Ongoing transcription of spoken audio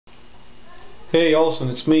Hey Olsen,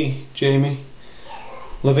 it's me, Jamie,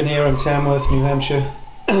 living here in Tamworth, New Hampshire.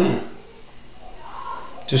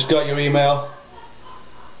 Just got your email.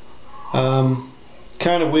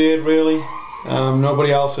 Kind of weird, really.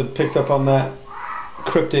 Nobody else had picked up on that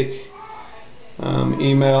cryptic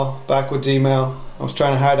email, backwards email. I was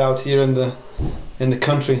trying to hide out here in the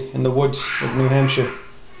country, in the woods of New Hampshire.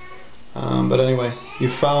 But anyway,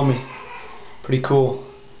 you found me. Pretty cool.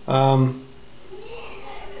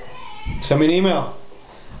 Send me an email.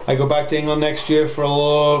 I go back to England next year for a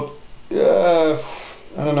little,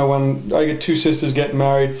 I don't know when. I get two sisters getting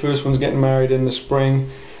married. First one's getting married in the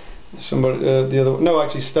spring. Somebody, the other one, no,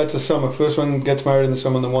 actually that's the summer. First one gets married in the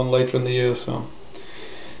summer, and the one later in the year. So,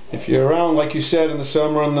 if you're around, like you said, in the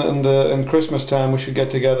summer and Christmas time, we should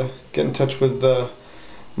get together. Get in touch with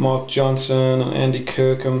Mark Johnson and Andy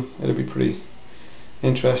Kirkham. It'll be pretty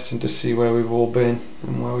interesting to see where we've all been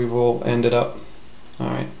and where we've all ended up. All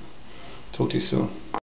right. Talk to you soon.